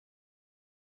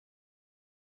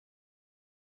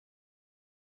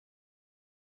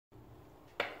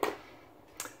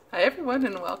Hi everyone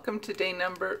and welcome to day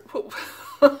number,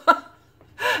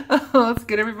 let's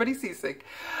get everybody seasick.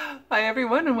 Hi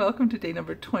everyone and welcome to day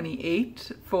number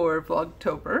 28 for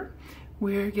Vlogtober.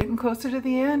 We're getting closer to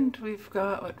the end. We've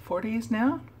got, what, 4 days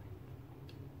now?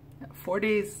 4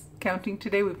 days counting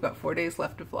today. We've got 4 days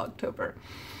left of Vlogtober.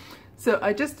 So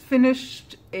I just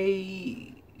finished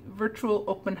a virtual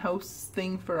open house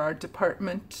thing for our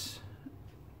department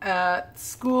at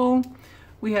school.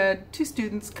 We had 2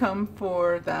 students come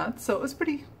for that, so it was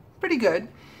pretty good.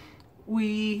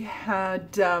 We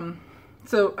had,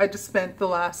 so I just spent the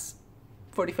last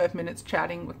 45 minutes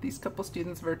chatting with these couple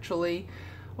students virtually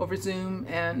over Zoom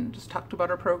and just talked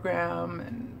about our program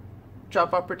and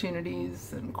job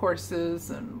opportunities and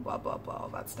courses and blah, blah, blah, all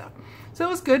that stuff. So it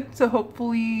was good. So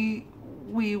hopefully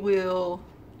they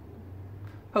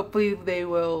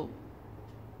will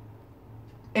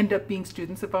end up being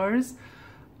students of ours.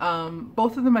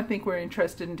 Both of them, I think, were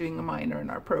interested in doing a minor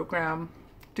in our program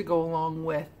to go along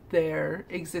with their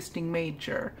existing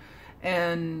major,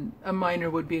 and a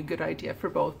minor would be a good idea for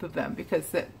both of them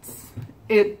because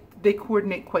they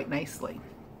coordinate quite nicely.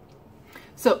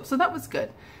 So that was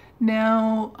good.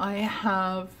 Now I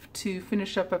have to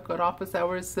finish up. I've got office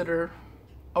hours that are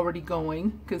already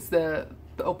going because the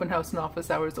open house and office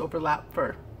hours overlap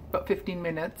for about 15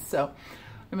 minutes. So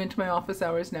I'm into my office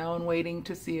hours now and waiting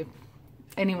to see if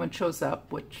anyone shows up,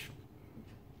 which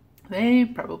they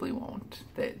probably won't.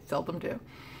 They seldom do.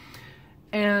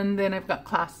 And then I've got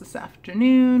class this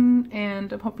afternoon,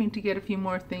 and I'm hoping to get a few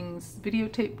more things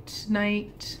videotaped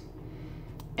tonight,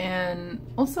 and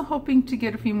also hoping to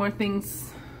get a few more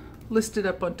things listed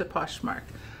up onto Poshmark.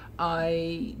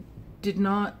 I did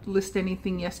not list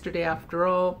anything yesterday after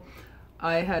all.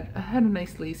 I had a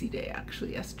nice lazy day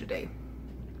actually yesterday,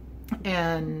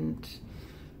 and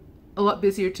a lot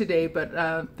busier today, but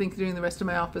I think during the rest of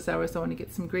my office hours I want to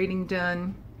get some grading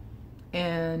done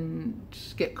and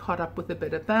get caught up with a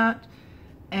bit of that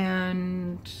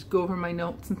and go over my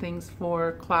notes and things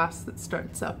for class that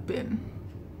starts up in,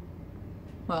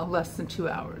 well, less than 2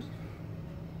 hours.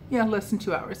 Yeah, less than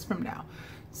 2 hours from now.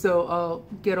 So I'll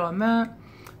get on that.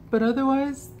 But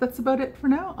otherwise, that's about it for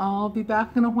now. I'll be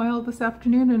back in a while this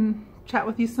afternoon and chat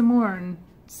with you some more and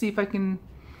see if I've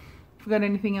got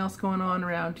anything else going on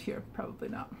around here. Probably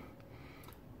not.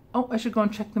 Oh, I should go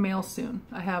and check the mail soon.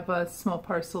 I have a small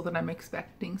parcel that I'm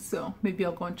expecting, so maybe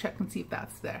I'll go and check and see if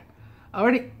that's there.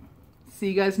 Alrighty, see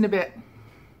you guys in a bit.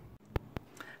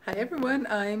 Hi everyone,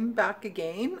 I'm back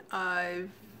again.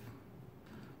 I'm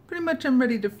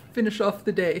ready to finish off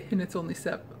the day, and it's only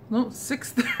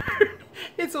 6:30.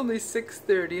 It's only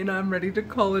 6:30 and I'm ready to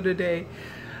call it a day.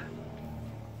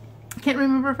 I can't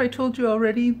remember if I told you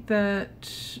already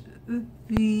that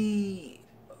the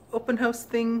open house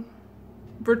thing,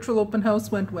 virtual open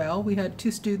house, went well. We had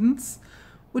 2 students,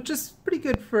 which is pretty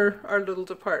good for our little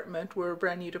department. We're a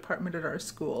brand new department at our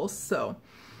school, so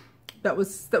that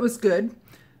was good.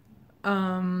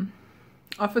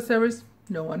 Office hours,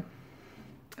 no one,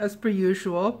 as per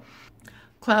usual.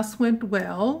 Class went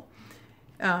well.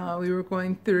 We were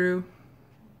going through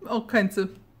all kinds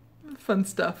of fun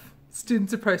stuff.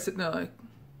 Students are probably sitting there like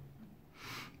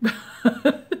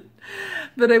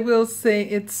but I will say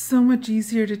it's so much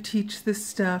easier to teach this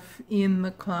stuff in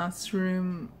the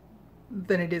classroom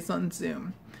than it is on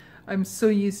Zoom. I'm so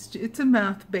used to, it's a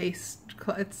math-based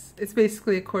class. It's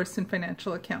basically a course in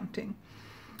financial accounting.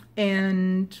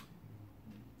 And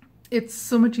it's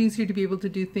so much easier to be able to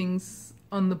do things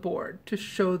on the board, to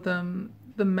show them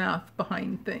the math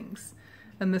behind things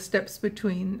and the steps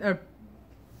between,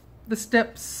 the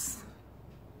steps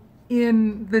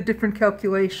in the different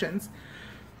calculations.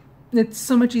 It's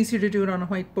so much easier to do it on a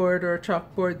whiteboard or a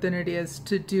chalkboard than it is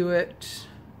to do it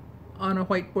on a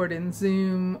whiteboard in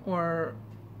Zoom or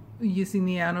using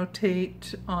the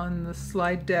annotate on the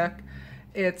slide deck.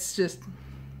 It's just,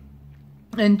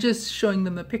 and just showing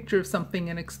them the picture of something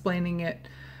and explaining it,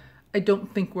 I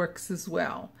don't think works as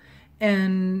well.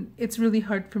 And it's really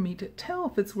hard for me to tell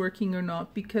if it's working or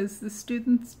not because the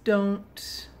students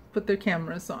don't put their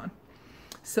cameras on.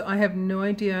 So I have no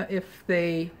idea if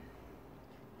they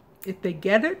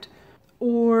get it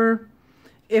or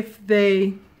if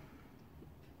they,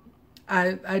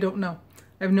 I don't know.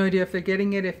 I have no idea if they're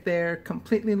getting it, if they're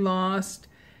completely lost,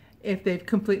 if they've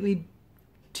completely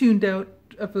tuned out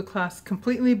of the class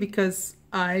completely, because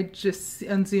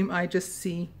on Zoom I just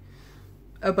see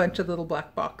a bunch of little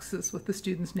black boxes with the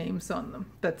students' names on them.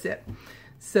 That's it.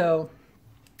 So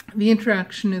the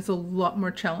interaction is a lot more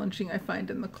challenging, I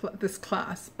find, in this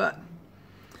class, but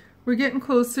we're getting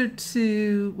closer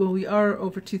to, well, we are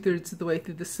over 2/3 of the way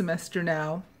through the semester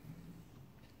now,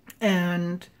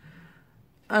 and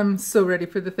I'm so ready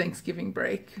for the Thanksgiving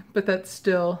break, but that's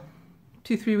still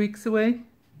 2-3 weeks away.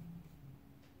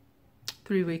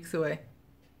 3 weeks away.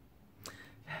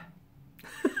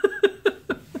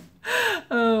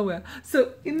 Oh well.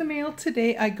 So in the mail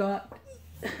today I got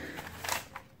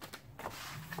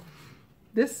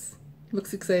this.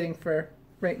 Looks exciting for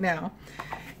right now.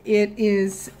 It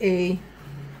is a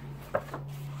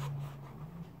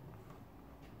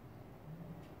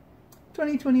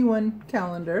 (2021)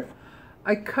 calendar.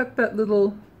 I cut that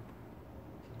little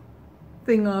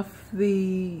thing off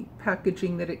the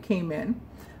packaging that it came in.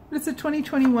 But it's a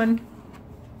 2021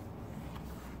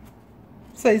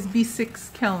 size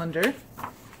B6 calendar.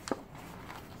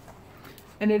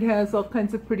 And it has all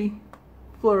kinds of pretty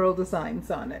floral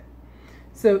designs on it.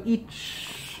 So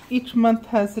each month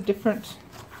has a different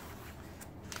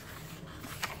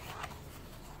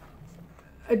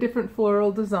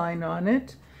floral design on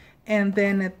it. And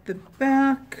then at the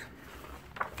back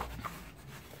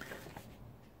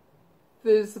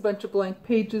there's a bunch of blank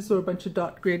pages or a bunch of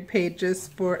dot grid pages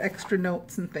for extra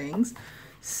notes and things.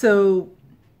 So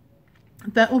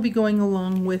that will be going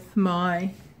along with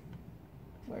my,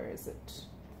 where is it?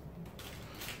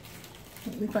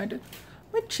 Let me find it.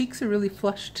 My cheeks are really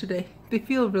flushed today. They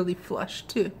feel really flushed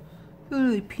too. They feel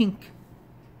really pink.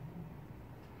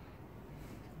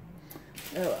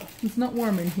 Oh well, it's not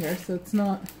warm in here, so it's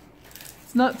not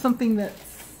something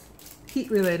that's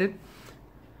heat related.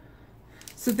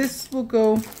 So this will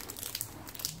go,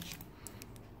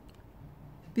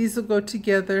 these will go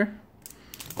together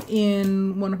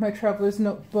in one of my traveler's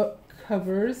notebook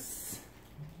covers.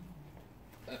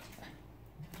 I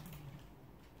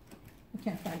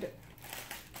can't find it.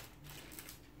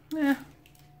 Yeah.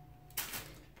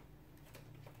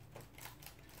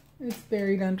 It's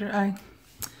buried under,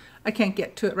 I can't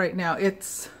get to it right now.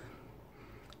 It's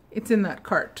in that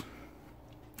cart.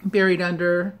 Buried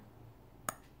under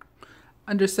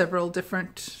several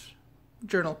different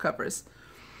journal covers.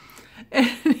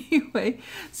 Anyway,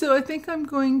 so I think I'm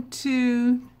going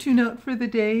to tune out for the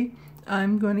day.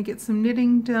 I'm going to get some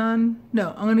knitting done.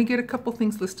 No, I'm going to get a couple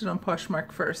things listed on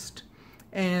Poshmark first.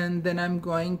 And then I'm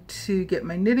going to get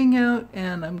my knitting out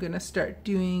and I'm going to start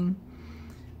doing,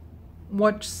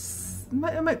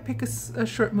 I might pick a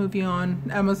short movie on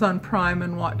Amazon Prime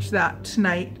and watch that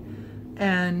tonight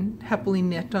and happily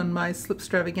knit on my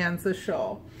Slipstravaganza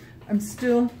shawl. I'm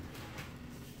still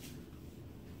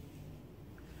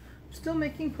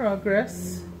making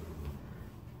progress.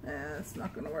 It's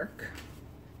not going to work.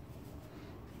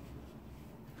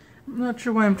 I'm not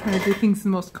sure why I'm trying to do things the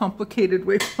most complicated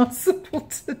way possible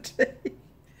today.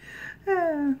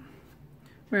 Where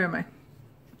am I?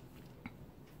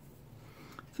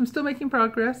 So I'm still making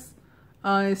progress.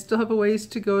 I still have a ways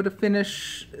to go to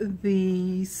finish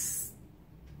the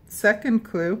second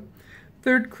clue.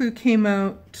 Third clue came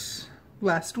out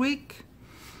last week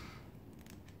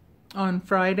on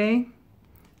Friday,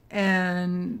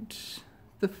 and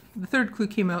the third clue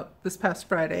came out this past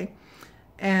Friday,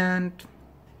 and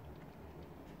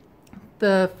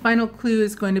the final clue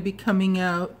is going to be coming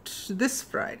out this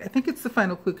Friday. I think it's the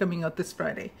final clue coming out this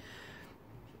Friday.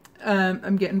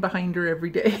 I'm getting behind her every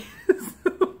day.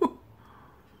 So.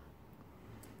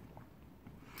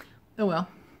 Oh well,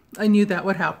 I knew that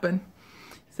would happen.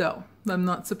 So I'm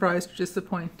not surprised or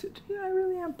disappointed. Yeah, I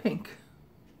really am pink.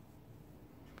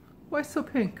 Why so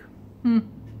pink?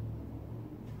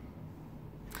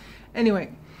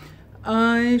 Anyway,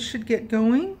 I should get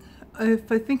going.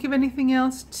 If I think of anything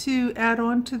else to add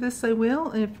on to this, I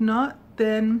will. If not,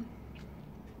 then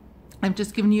I'm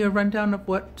just giving you a rundown of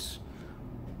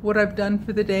what I've done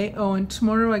for the day. Oh, and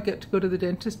tomorrow I get to go to the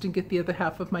dentist and get the other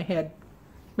half of my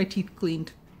teeth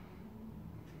cleaned.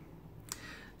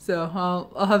 So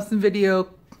I'll have some video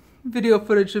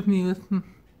footage of me with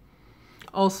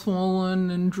all swollen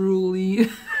and drooly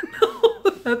and all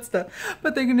of that stuff.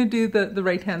 But they're gonna do the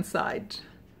right hand side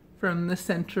from the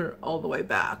center all the way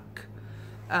back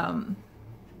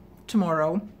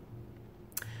tomorrow,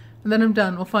 and then I'm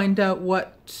done. We'll find out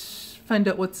what's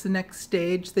the next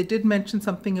stage. They did mention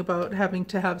something about having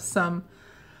to have some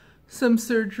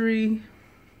surgery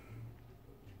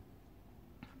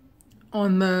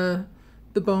on the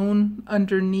bone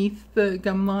underneath the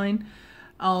gum line.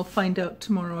 I'll find out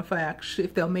tomorrow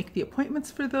if they'll make the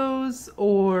appointments for those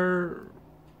or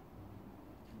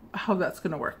how that's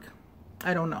gonna work.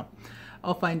 I don't know.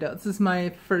 I'll find out. This is my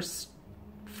first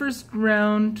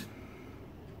round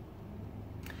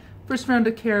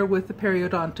of care with the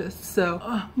periodontist, so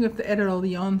we have to edit all the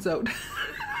yawns out.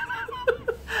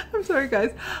 I'm sorry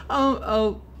guys.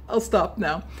 I'll stop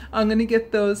now. I'm gonna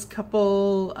get those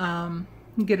couple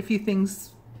get a few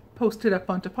things posted up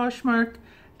onto Poshmark,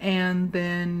 and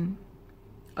then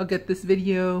I'll get this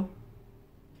video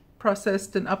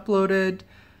processed and uploaded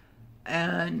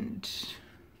and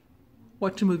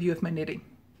watch a movie with my knitting.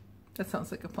 That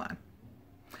sounds like a plan.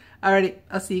 Alrighty,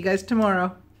 I'll see you guys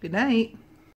tomorrow. Good night.